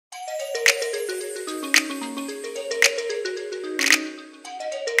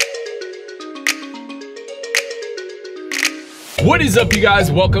What is up, you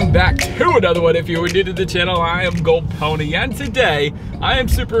guys? Welcome back to another one. If you are new to the channel, I am Gold Pony, and today I am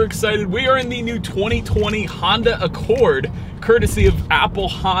super excited. We are in the new 2020 Honda Accord, courtesy of Apple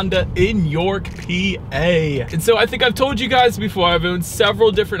Honda in York, PA. And so I think I've told you guys before, I've owned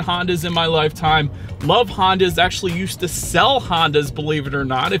several different Hondas in my lifetime. Love Hondas, actually used to sell Hondas, believe it or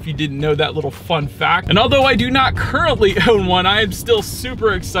not, if you didn't know that little fun fact. And although I do not currently own one, I am still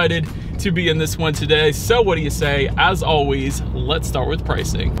super excited to be in this one today. So what do you say? As always, let's start with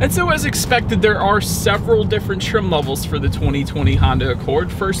pricing. And so as expected, there are several different trim levels for the 2020 Honda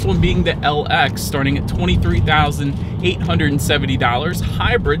Accord. First one being the LX, starting at $23,870.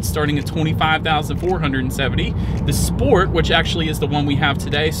 Hybrid starting at $25,470. The Sport, which actually is the one we have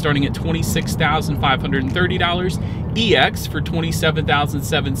today, starting at $26,530. EX for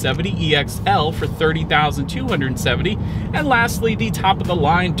 $27,770, EXL for $30,270, and lastly, the top of the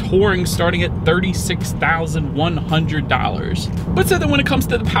line Touring starting at $36,100. But so then when it comes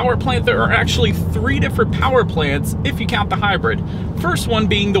to the power plant, there are actually three different power plants if you count the hybrid. First one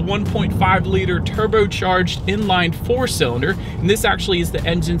being the 1.5 liter turbocharged inline 4-cylinder, and this actually is the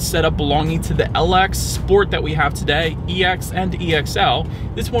engine setup belonging to the LX Sport that we have today, EX and EXL.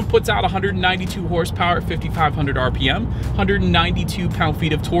 This one puts out 192 horsepower at 5,500 RPM. 192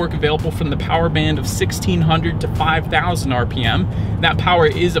 pound-feet of torque available from the power band of 1,600 to 5,000 RPM. That power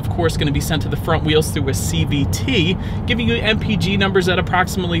is, of course, going to be sent to the front wheels through a CVT, giving you MPG numbers at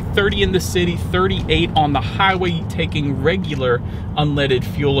approximately 30 in the city, 38 on the highway, taking regular unleaded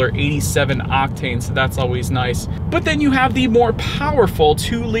fuel or 87 octane, so that's always nice. But then you have the more powerful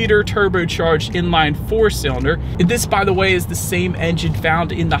 2-liter turbocharged inline 4-cylinder. And this, by the way, is the same engine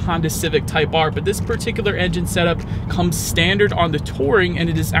found in the Honda Civic Type R, but this particular engine setup comes standard on the Touring, and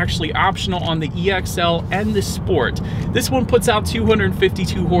it is actually optional on the EXL and the Sport. This one puts out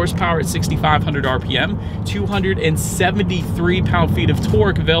 252 horsepower at 6,500 RPM, 273 pound-feet of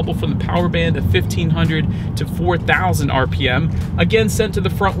torque available from the power band of 1,500 to 4,000 RPM. Again, sent to the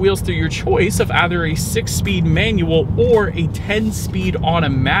front wheels through your choice of either a 6-speed manual or a 10-speed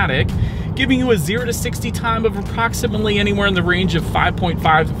automatic, giving you a 0 to 60 time of approximately anywhere in the range of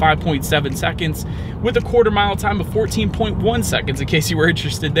 5.5 to 5.7 seconds, with a quarter-mile time of 14.1 seconds, in case you were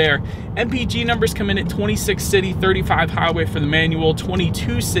interested there. MPG numbers come in at 26 city, 35 highway for the manual,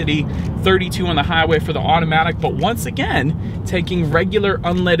 22 city, 32 on the highway for the automatic, but once again, taking regular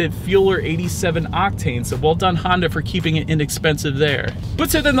unleaded fuel or 87 octane, so well done Honda for keeping it inexpensive there. But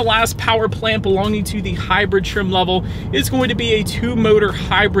so then the last power plant belonging to the hybrid trim level is going to be a 2-motor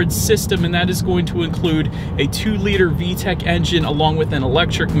hybrid system, and that is going to include a 2-liter VTEC engine along with an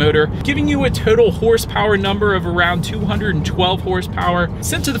electric motor, giving you a total horsepower number of around 212 horsepower,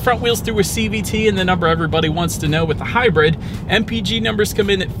 sent to the front wheels through a CVT, and the number everybody wants to know with the hybrid. MPG numbers come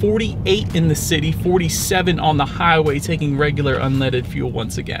in at 48 in the city, 47 on the highway, taking regular unleaded fuel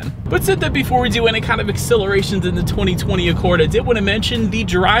once again. But said that before we do any kind of accelerations in the 2020 Accord, I did want to mention the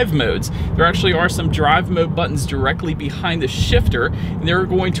drive modes. There actually are some drive mode buttons directly behind the shifter, and they're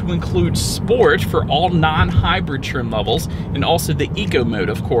going to include Sport for all non-hybrid trim levels, and also the Eco mode,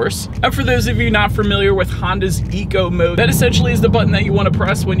 of course. And for those of you not familiar with Honda's Eco mode, that essentially is the button that you want to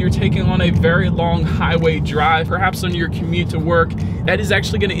press when you're taking on a very long highway drive, perhaps on your commute to work. That is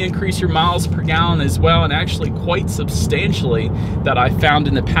actually going to increase your miles per gallon as well, and actually quite substantially, that I found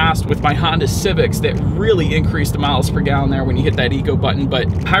in the past with my Honda Civics, that really increased the miles per gallon there when you hit that Eco button. But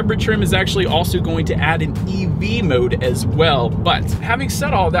hybrid trim is actually also going to add an EV mode as well. But having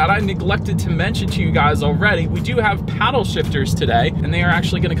said all that, I neglected to mention to you guys already, we do have paddle shifters today, and they are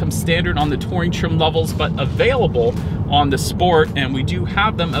actually going to come standard on the Touring trim levels, but available on the Sport, and we do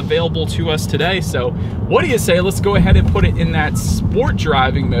have them available to us today. So what do you say, let's go ahead and put it in that Sport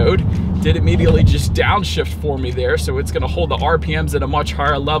driving mode. Did immediately just downshift for me there, so it's going to hold the RPMs at a much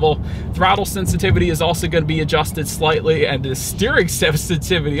higher level. Throttle sensitivity is also going to be adjusted slightly, and the steering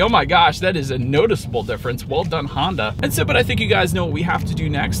sensitivity, oh my gosh, that is a noticeable difference. Well done, Honda. And so, but I think you guys know what we have to do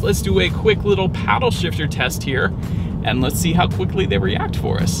next. Let's do a quick little paddle shifter test here, and let's see how quickly they react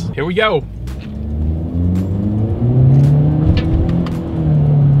for us. Here we go.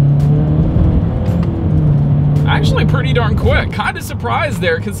 Actually pretty darn quick. Kind of surprised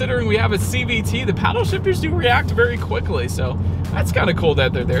there, considering we have a CVT. The paddle shifters do react very quickly, so that's kind of cool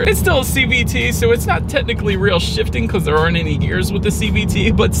that they're there. It's still a CVT, so it's not technically real shifting because there aren't any gears with the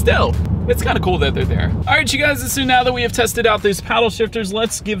CVT, but still, it's kind of cool that they're there. All right, you guys, so now that we have tested out these paddle shifters,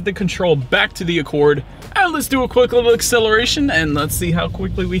 let's give the control back to the Accord, and let's do a quick little acceleration, and let's see how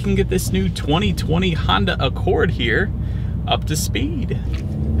quickly we can get this new 2020 Honda Accord here up to speed.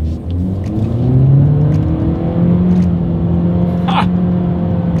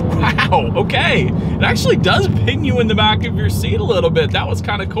 Wow, Okay, it actually does pin you in the back of your seat a little bit. That was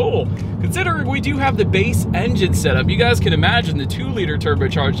kind of cool. Considering we do have the base engine setup, you guys can imagine the 2-liter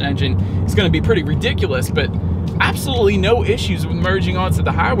turbocharged engine is going to be pretty ridiculous, but absolutely no issues with merging onto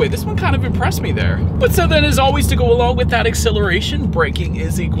the highway. This one kind of impressed me there. But so then, as always, to go along with that acceleration, braking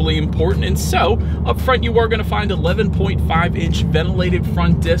is equally important. And so up front, you are going to find 11.5-inch ventilated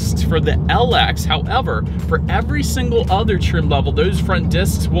front discs for the LX. However, for every single other trim level, those front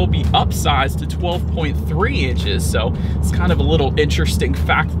discs will be upsized to 12.3 inches. So it's kind of a little interesting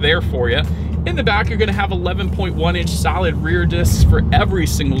fact there for you. In the back, you're going to have 11.1-inch solid rear discs for every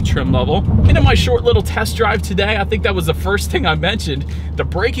single trim level. And in my short little test drive today, I think that was the first thing I mentioned. The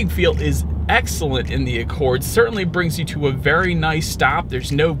braking feel is excellent in the Accord. Certainly brings you to a very nice stop.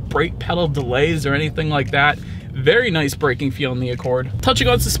 There's no brake pedal delays or anything like that. Very nice braking feel in the Accord. Touching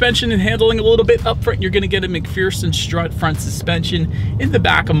on suspension and handling a little bit, up front you're going to get a McPherson strut front suspension. In the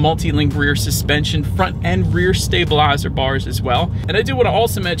back, a multi-link rear suspension, front and rear stabilizer bars as well. And I do want to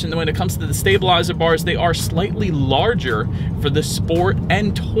also mention that when it comes to the stabilizer bars, they are slightly larger for the sport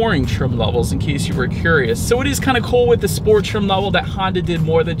and touring trim levels, in case you were curious. So it is kind of cool with the sport trim level that Honda did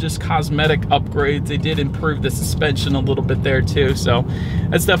more than just cosmetic upgrades. They did improve the suspension a little bit there too, so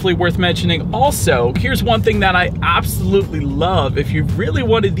that's definitely worth mentioning. Also, here's one thing that I absolutely love. If you really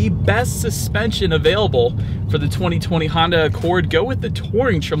wanted the best suspension available for the 2020 Honda Accord, go with the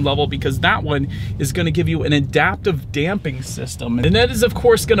touring trim level, because that one is going to give you an adaptive damping system. And that is, of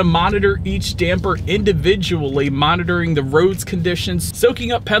course, going to monitor each damper individually, monitoring the road's conditions,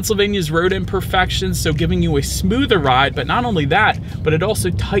 soaking up Pennsylvania's road imperfections, so giving you a smoother ride. But not only that, but it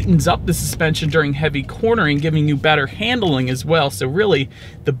also tightens up the suspension during heavy cornering, giving you better handling as well. So really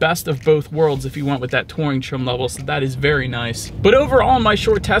the best of both worlds if you went with that touring trim level. So that is very nice. But overall, in my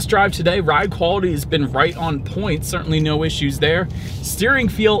short test drive today, ride quality has been right on point. Certainly no issues there. Steering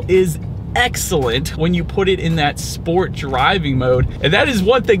feel is excellent when you put it in that sport driving mode. And that is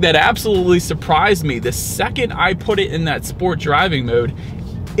one thing that absolutely surprised me. The second I put it in that sport driving mode,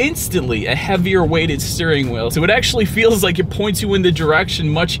 instantly a heavier weighted steering wheel. So it actually feels like it points you in the direction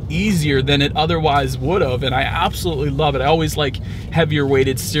much easier than it otherwise would have, and I absolutely love it. I always like heavier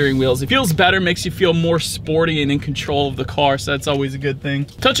weighted steering wheels. It feels better, makes you feel more sporty and in control of the car, so that's always a good thing.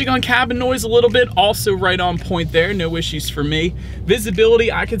 Touching on cabin noise a little bit, also right on point there, no issues for me.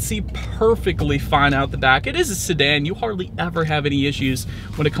 Visibility, I can see perfectly fine out the back. It is a sedan, you hardly ever have any issues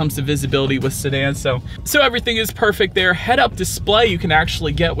when it comes to visibility with sedans, so everything is perfect there. Head-up display you can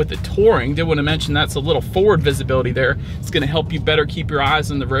actually get with the touring. Did want to mention that's a little forward visibility there. It's going to help you better keep your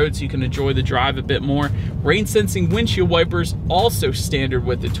eyes on the road so you can enjoy the drive a bit more. Rain sensing windshield wipers also standard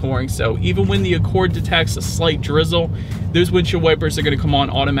with the touring, so even when the Accord detects a slight drizzle, those windshield wipers are going to come on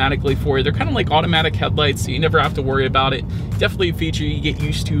automatically for you. They're kind of like automatic headlights, so you never have to worry about it. Definitely a feature you get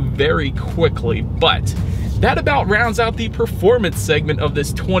used to very quickly. But that about rounds out the performance segment of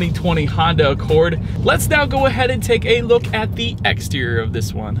this 2020 Honda Accord. Let's now go ahead and take a look at the exterior of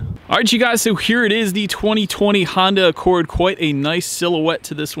this one. All right, you guys, so here it is, the 2020 Honda Accord. Quite a nice silhouette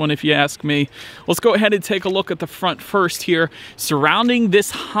to this one, if you ask me. Let's go ahead and take a look at the front first here. Surrounding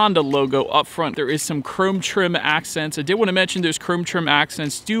this Honda logo up front, there is some chrome trim accents. I did want to mention those chrome trim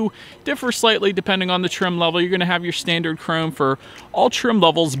accents do differ slightly depending on the trim level. You're going to have your standard chrome for all trim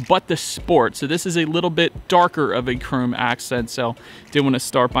levels but the Sport. So this is a little bit darker of a chrome accent, so did want to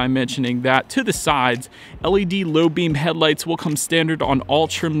start by mentioning that. To the sides, LED low beam headlights will come standard on all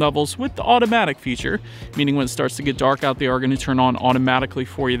trim levels with the automatic feature, meaning when it starts to get dark out, they are going to turn on automatically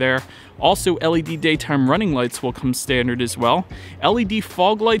for you there. Also, LED daytime running lights will come standard as well. LED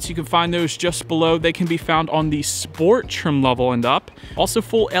fog lights, you can find those just below. They can be found on the Sport trim level and up. Also,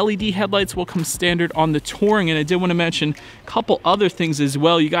 full LED headlights will come standard on the Touring, and I did want to mention a couple other things as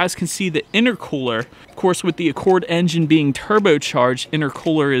well. You guys can see the intercooler. Of course, with the Accord engine being turbocharged,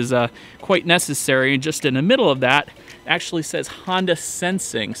 intercooler is quite necessary, and just in the middle of that, actually says Honda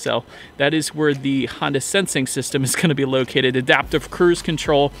Sensing, so that is where the Honda Sensing system is going to be located. Adaptive cruise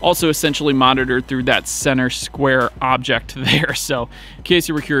control, also essentially monitored through that center square object there. So in case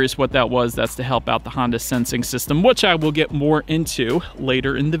you were curious what that was, that's to help out the Honda Sensing system, which I will get more into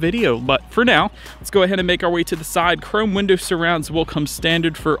later in the video. But for now, let's go ahead and make our way to the side. Chrome window surrounds will come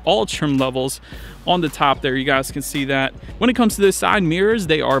standard for all trim levels. On the top there, you guys can see that. When it comes to the side mirrors,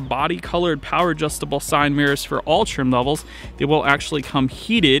 they are body colored power adjustable side mirrors for all trim levels. They will actually come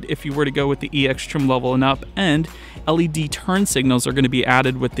heated if you were to go with the EX trim level and up, and LED turn signals are going to be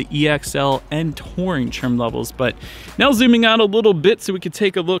added with the EXL and Touring trim levels. But now zooming out a little bit so we can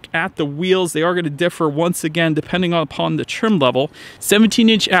take a look at the wheels. They are going to differ once again depending upon the trim level.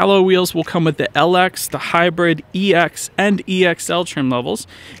 17-inch alloy wheels will come with the LX, the Hybrid, EX, and EXL trim levels.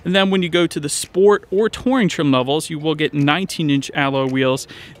 And then when you go to the Sport or Touring trim levels, you will get 19-inch alloy wheels.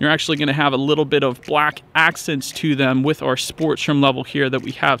 You're actually going to have a little bit of black accents to them with our Sport trim level here that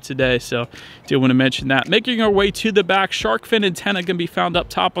we have today. So do want to mention that. Making our way to the back, shark fin antenna can be found up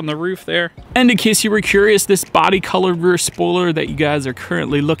top on the roof there. And in case you were curious, this body colored rear spoiler that you guys are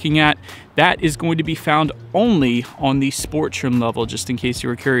currently looking at, that is going to be found only on the Sport trim level, just in case you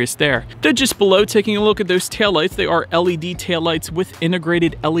were curious there. Then just below, taking a look at those taillights, they are LED taillights with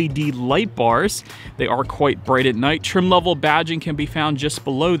integrated LED light bars. They are quite bright at night. Trim level badging can be found just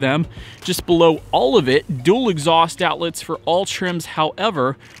below them. Just below all of it, dual exhaust outlets for all trims.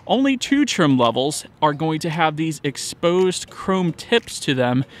 However, only 2 trim levels are going to have these exposed chrome tips to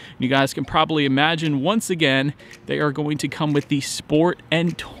them. You guys can probably imagine, once again, they are going to come with the Sport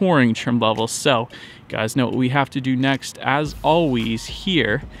and Touring trim levels. So you guys know what we have to do next. As always,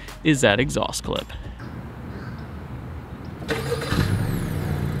 here is that exhaust clip.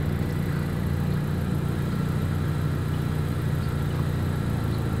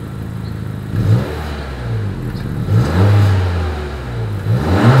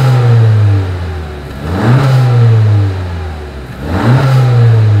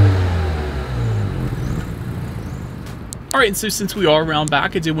 All right, so since we are around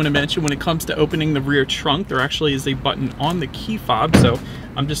back, I did want to mention when it comes to opening the rear trunk, there actually is a button on the key fob. So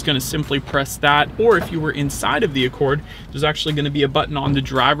I'm just going to simply press that. Or if you were inside of the Accord, there's actually going to be a button on the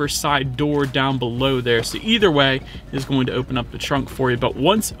driver's side door down below there. So either way is going to open up the trunk for you. But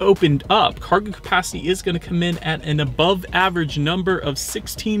once opened up, cargo capacity is going to come in at an above average number of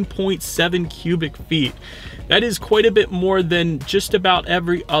 16.7 cubic feet. That is quite a bit more than just about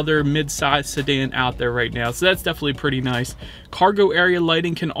every other mid-size sedan out there right now. So that's definitely pretty nice. Cargo area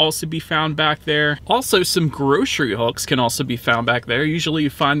lighting can also be found back there. Also, some grocery hooks can also be found back there. Usually you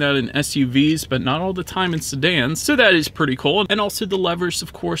find that in SUVs, but not all the time in sedans. So that is pretty cool. And also the levers,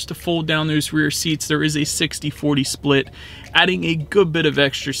 of course, to fold down those rear seats. There is a 60-40 split, adding a good bit of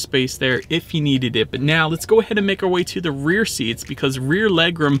extra space there if you needed it. But now let's go ahead and make our way to the rear seats, because rear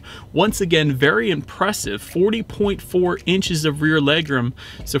legroom, once again, very impressive. 40.4 inches of rear legroom.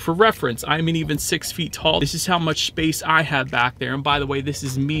 So for reference, I'm an even 6 feet tall. This is how much space I have back there. And by the way, this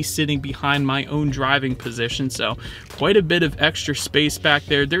is me sitting behind my own driving position. So quite a bit of extra space back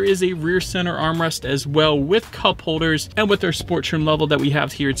there. There is a rear center armrest as well with cup holders. And with our Sport trim level that we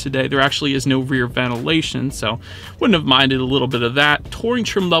have here today, there actually is no rear ventilation. So wouldn't have minded a little bit of that. Touring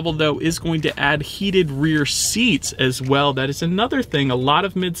trim level though is going to add heated rear seats as well. That is another thing a lot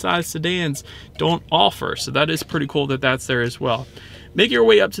of mid-size sedans don't offer. So that is pretty cool that that's there as well. Make your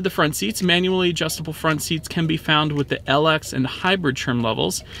way up to the front seats. Manually adjustable front seats can be found with the LX and Hybrid trim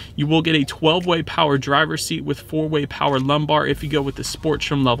levels. You will get a 12-way power driver's seat with 4-way power lumbar if you go with the Sport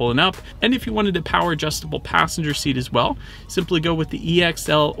trim level and up. And if you wanted a power adjustable passenger seat as well, simply go with the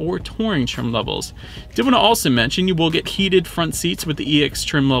EXL or Touring trim levels. Did want to also mention you will get heated front seats with the EX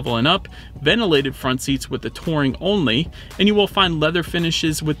trim level and up, ventilated front seats with the Touring only, and you will find leather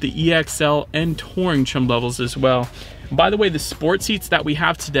finishes with the EXL and Touring trim levels as well. By the way, the Sport seats that we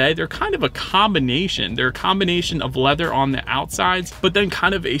have today, they're kind of a combination. They're a combination of leather on the outsides, but then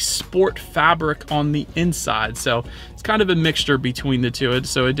kind of a sport fabric on the inside. So it's kind of a mixture between the two.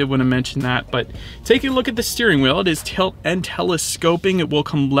 So I did want to mention that. But taking a look at the steering wheel, it is tilt and telescoping. It will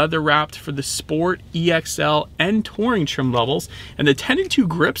come leather wrapped for the Sport, EXL, and Touring trim levels. And the 10-2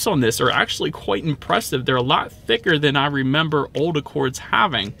 grips on this are actually quite impressive. They're a lot thicker than I remember old Accords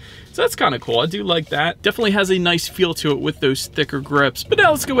having. So that's kind of cool. I do like that. Definitely has a nice feel to it with those thicker grips. But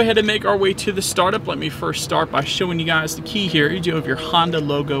now let's go ahead and make our way to the startup. Let me first start by showing you guys the key here. You do have your Honda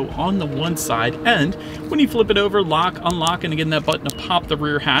logo on the one side, and when you flip it over, lock, unlock, and again that button to pop the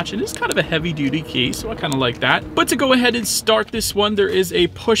rear hatch. It is kind of a heavy duty key, so I kind of like that. But to go ahead and start this one, there is a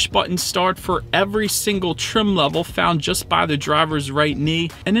push button start for every single trim level found just by the driver's right knee,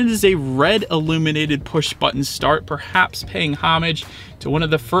 and it is a red illuminated push button start, perhaps paying homage to one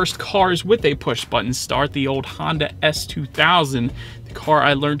of the first cars with a push button start, the old Honda S2000, the car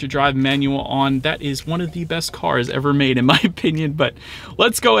I learned to drive manual on. That is one of the best cars ever made in my opinion. But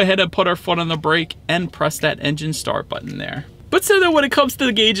let's go ahead and put our foot on the brake and press that engine start button there. But so then when it comes to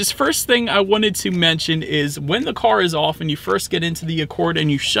the gauges, first thing I wanted to mention is when the car is off and you first get into the Accord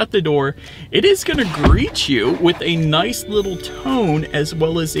and you shut the door, it is going to greet you with a nice little tone as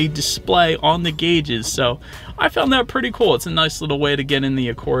well as a display on the gauges. So I found that pretty cool. It's a nice little way to get in the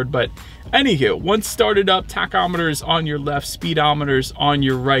Accord. But anywho, once started up, tachometer is on your left, speedometer is on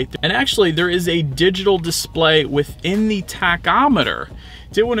your right. And actually, there is a digital display within the tachometer.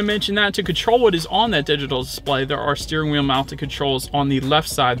 Did want to mention that to control what is on that digital display, there are steering wheel mounted controls on the left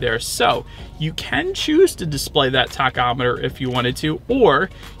side there. So you can choose to display that tachometer if you wanted to, or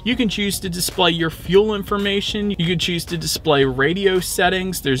you can choose to display your fuel information. You can choose to display radio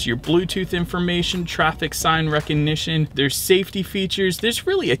settings. There's your Bluetooth information, traffic sign recognition. There's safety features. There's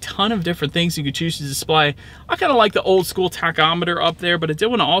really a ton of different things you could choose to display. I kind of like the old school tachometer up there, but I did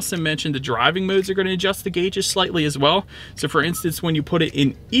want to also mention the driving modes are going to adjust the gauges slightly as well. So for instance, when you put it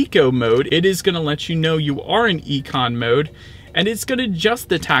in eco mode, it is going to let you know you are in econ mode, and it's going to adjust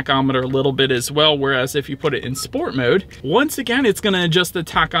the tachometer a little bit as well. Whereas if you put it in sport mode, once again, it's going to adjust the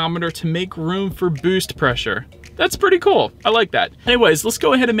tachometer to make room for boost pressure. That's pretty cool. I like that. Anyways, let's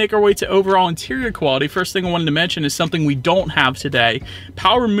go ahead and make our way to overall interior quality. First thing I wanted to mention is something we don't have today.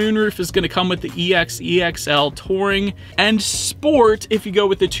 Power moonroof is going to come with the EX, EXL, Touring, and Sport if you go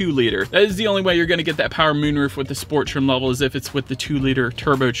with the 2-liter. That is the only way you're going to get that power moonroof with the Sport trim level, is if it's with the 2-liter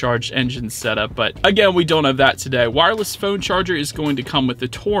turbocharged engine setup. But again, we don't have that today. Wireless phone charger is going to come with the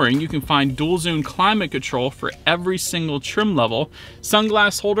Touring. You can find dual zone climate control for every single trim level.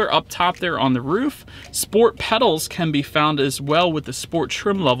 Sunglass holder up top there on the roof. Sport pedals can be found as well with the Sport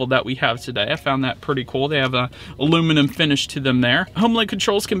trim level that we have today. I found that pretty cool. They have a aluminum finish to them there. Homelink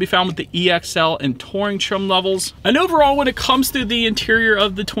controls can be found with the EXL and Touring trim levels. And overall, when it comes to the interior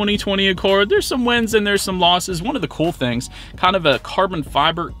of the 2020 Accord, there's some wins and there's some losses. One of the cool things, kind of a carbon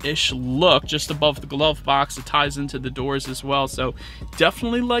fiber-ish look just above the glove box. It ties into the doors as well, so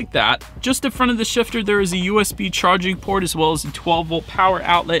definitely like that. Just in front of the shifter, there is a USB charging port as well as a 12-volt power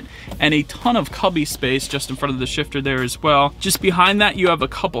outlet and a ton of cubby space just in front of the shifter there as well. Just behind that, you have a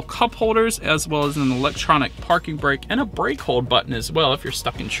couple cup holders as well as an electronic parking brake and a brake hold button as well if you're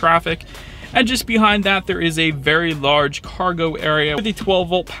stuck in traffic. And just behind that, there is a very large cargo area with a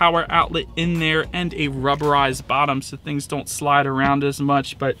 12-volt power outlet in there and a rubberized bottom so things don't slide around as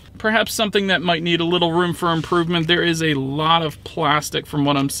much. But perhaps something that might need a little room for improvement, there is a lot of plastic from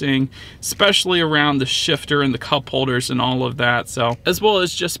what I'm seeing, especially around the shifter and the cup holders and all of that. So, as well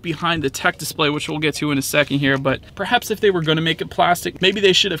as just behind the tech display, which we'll get to in a second here. But perhaps if they were going to make it plastic, maybe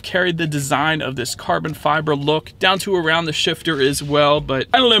they should have carried the design of this carbon fiber look down to around the shifter as well. But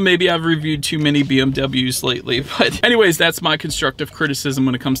I don't know, maybe I've reviewed too many BMWs lately. But anyways, that's my constructive criticism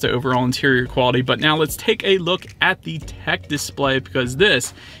when it comes to overall interior quality. But now let's take a look at the tech display, because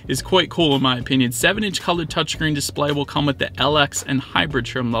this is quite cool in my opinion. 7-inch colored touchscreen display will come with the LX and hybrid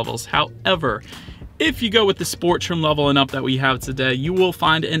trim levels. However, if you go with the Sport trim level and up that we have today, you will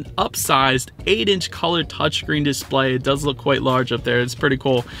find an upsized 8-inch colored touchscreen display. It does look quite large up there. It's pretty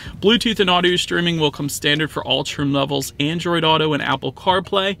cool. Bluetooth and audio streaming will come standard for all trim levels. Android Auto and Apple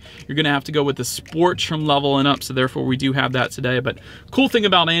CarPlay, you're going to have to go with the Sport trim level and up, so therefore we do have that today. But cool thing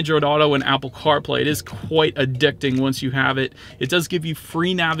about Android Auto and Apple CarPlay, it is quite addicting once you have it. It does give you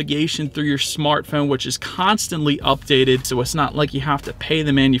free navigation through your smartphone, which is constantly updated, so it's not like you have to pay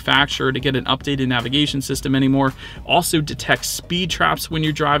the manufacturer to get an updated navigation system anymore. Also detects speed traps when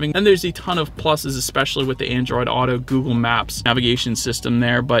you're driving, and there's a ton of pluses, especially with the Android Auto Google Maps navigation system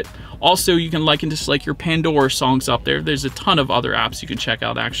there. But also you can liken just like your Pandora songs up there. There's a ton of other apps you can check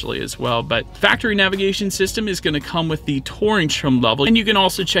out actually as well. But factory navigation system is going to come with the Touring trim level, and you can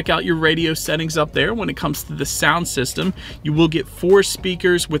also check out your radio settings up there. When it comes to the sound system, you will get 4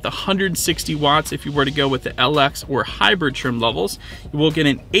 speakers with 160 watts if you were to go with the LX or hybrid trim levels. You will get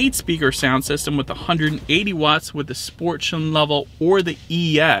an 8-speaker sound system with 180 watts with the Sport trim level or the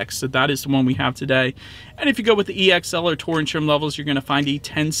EX, so that is the one we have today. And if you go with the EXL or Touring trim levels, you're going to find a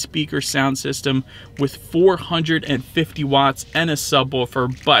 10-speaker sound system with 450 watts and a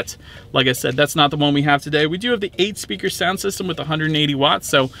subwoofer. But like I said, that's not the one we have today. We do have the 8-speaker sound system with 180 watts.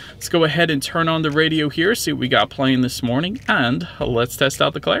 So let's go ahead and turn on the radio here, see what we got playing this morning, and let's test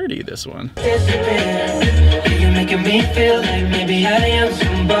out the clarity of this one. You're making me feel like maybe I am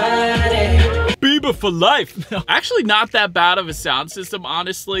somebody. Bieber for life. Actually not that bad of a sound system,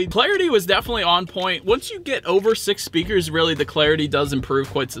 honestly. Clarity was definitely on point. Once you get over 6 speakers, really the clarity does improve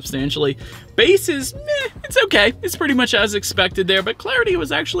quite substantially. Bass is, it's okay. It's pretty much as expected there, but clarity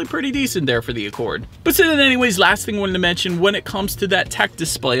was actually pretty decent there for the Accord. But so then anyways, last thing I wanted to mention when it comes to that tech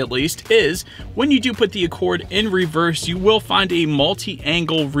display at least is when you do put the Accord in reverse, you will find a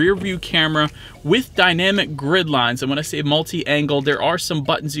multi-angle rear view camera with dynamic grid lines. And when I say multi-angle, there are some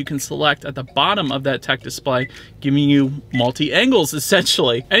buttons you can select at the bottom of that tech display, giving you multi-angles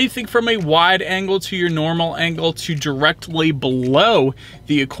essentially. Anything from a wide angle to your normal angle to directly below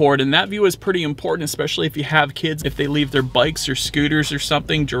the Accord. And that view is pretty important, especially if you have kids, if they leave their bikes or scooters or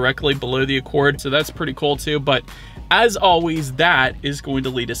something directly below the Accord. So that's pretty cool too. But as always, that is going to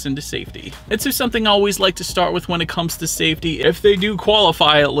lead us into safety. And so something I always like to start with when it comes to safety, if they do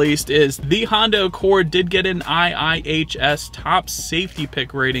qualify at least, is the Honda Accord did get an IIHS top safety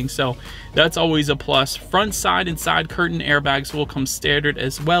pick rating. So that's always a plus. Front, side, and side curtain airbags will come standard,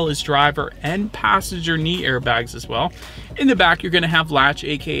 as well as driver and passenger knee airbags as well. In the back, you're going to have latch,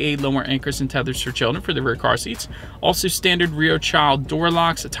 aka lower anchors and tethers for children for the rear car seats. Also standard rear child door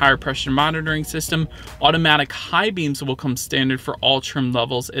locks, a tire pressure monitoring system, automatic high beams will come standard for all trim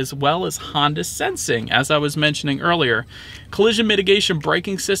levels, as well as Honda sensing, as I was mentioning earlier. Collision mitigation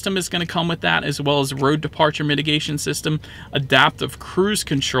braking system is going to come with that, as well as road departure mitigation system, adaptive cruise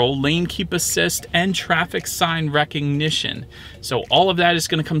control, lane keep assist, and traffic sign recognition. So all of that is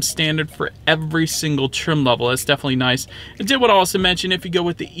going to come standard for every single trim level. That's definitely nice. I did want to also mention, if you go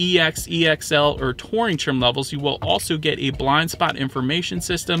with the EX, EXL, or Touring trim levels, you will also get a blind spot information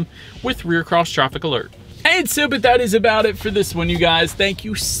system with rear cross traffic alert. And so, but that is about it for this one, you guys. Thank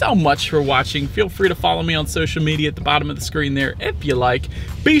you so much for watching. Feel free to follow me on social media at the bottom of the screen there if you like.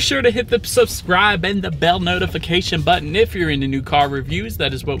 Be sure to hit the subscribe and the bell notification button if you're into new car reviews.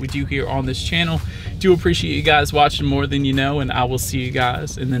 That is what we do here on this channel. Do appreciate you guys watching more than you know, and I will see you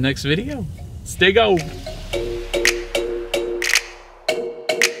guys in the next video. Stay gold.